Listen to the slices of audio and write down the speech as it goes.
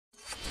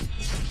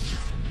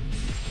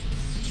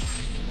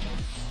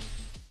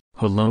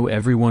Hello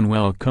everyone,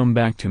 welcome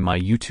back to my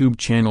YouTube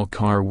channel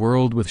Car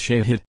World with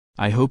Shahid.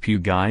 I hope you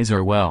guys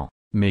are well.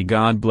 May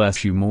God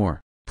bless you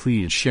more.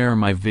 Please share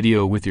my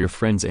video with your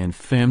friends and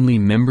family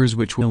members,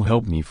 which will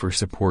help me for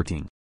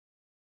supporting.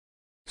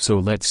 So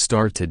let's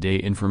start today.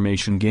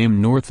 Information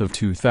game north of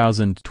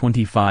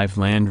 2025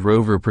 Land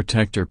Rover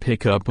Protector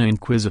Pickup.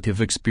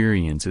 Inquisitive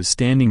experiences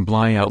standing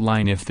by.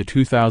 Outline: if the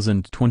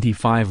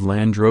 2025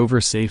 Land Rover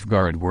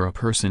Safeguard were a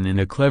person in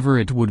a clever,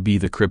 it would be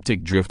the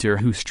cryptic drifter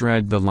who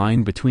straddled the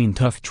line between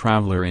tough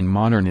traveler and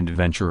modern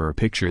adventurer.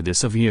 Picture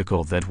this: a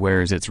vehicle that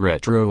wears its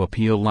retro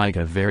appeal like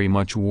a very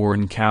much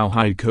worn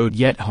cowhide coat,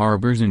 yet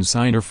harbors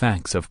insider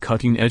facts of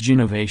cutting-edge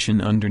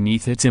innovation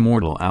underneath its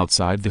immortal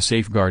outside. The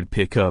Safeguard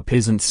Pickup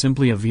isn't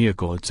simply a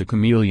vehicle, it's a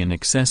chameleon,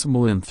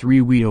 accessible in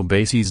three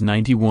wheelbases,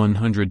 90,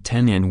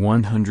 110 and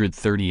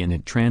 130, and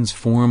it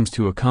transforms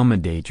to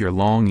accommodate your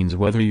longings.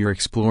 Whether you're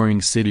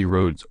exploring city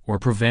roads or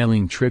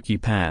prevailing tricky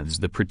paths,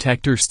 the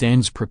Protector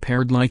stands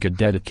prepared like a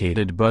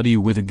dedicated buddy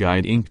with a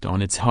guide inked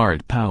on its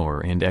heart. Power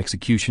and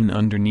execution.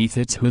 Underneath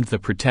its hood, the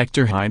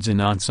Protector hides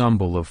an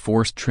ensemble of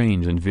forced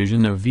trains.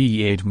 Envision a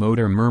V8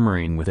 motor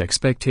murmuring with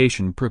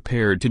expectation,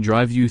 prepared to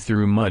drive you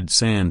through mud,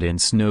 sand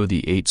and snow.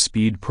 The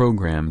 8-speed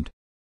programmed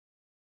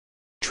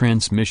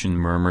transmission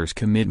murmurs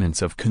commitments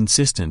of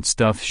consistent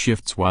stuff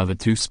shifts, while the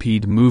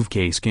 2-speed move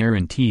case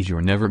guarantees you're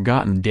never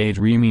gotten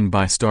daydreaming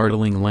by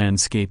startling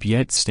landscape.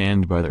 Yet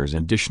stand by, there's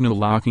additional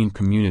locking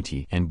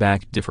community and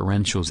back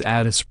differentials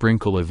add a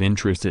sprinkle of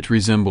interest. It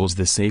resembles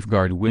the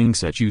Safeguard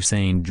wingset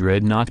Usain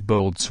dreadnought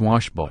bold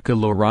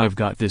swashbuckler. I've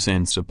got this,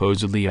 and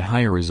supposedly a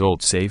higher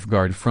result.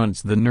 Safeguard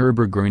fronts the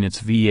Nürburgring,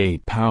 its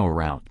V8 power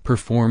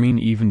outperforming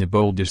even the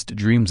boldest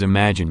dreams.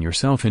 Imagine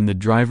yourself in the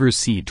driver's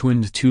seat,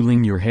 wind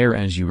tooling your hair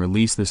as you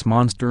release this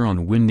monster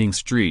on winding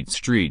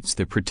streets.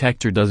 The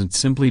Protector doesn't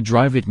simply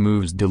drive, it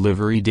moves.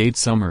 Delivery date: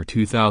 summer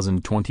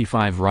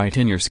 2025. Write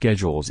in your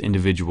schedules,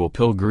 individual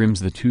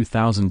pilgrims. The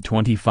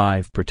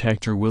 2025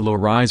 Protector will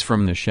arise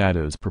from the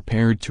shadows,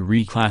 prepared to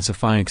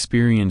reclassify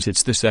experience.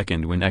 It's the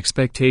second when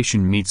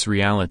expectation meets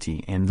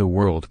reality and the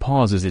world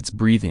pauses its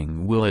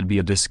breathing. Will it be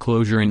a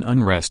disclosure and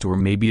unrest, or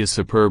maybe a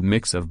superb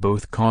mix of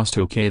both? Cost.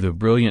 Okay, the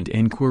brilliant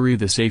inquiry.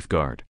 The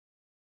Safeguard,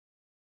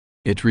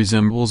 it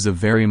resembles the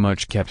very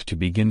much kept to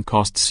begin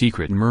cost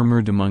secret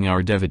murmured among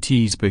our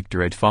devotees.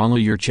 Picture it: follow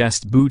your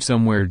chest boot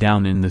somewhere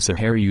down in the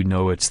Sahara, you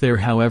know it's there.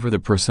 However, the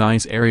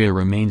precise area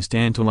remains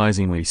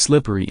tantalizingly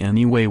slippery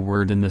anyway.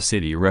 Word in the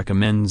city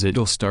recommends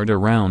it'll start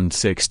around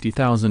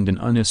 60,000, an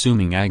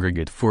unassuming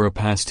aggregate for a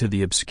pass to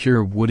the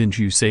obscure. Wouldn't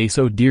you say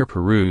so, dear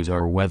peruse?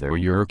 Or whether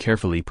you're a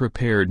carefully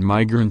prepared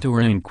migrant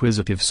or an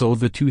inquisitive soul,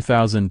 the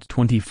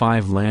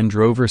 2025 Land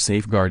Rover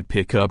Safeguard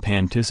Pickup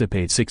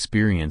anticipates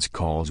experience.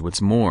 Calls.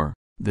 What's more,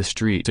 the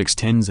street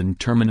extends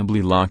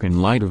interminably long.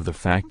 In light of the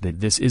fact that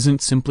this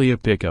isn't simply a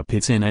pickup,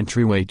 it's an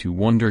entryway to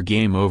wonder.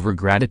 Game over.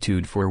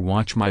 Gratitude for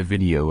watch my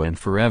video and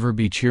forever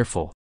be cheerful.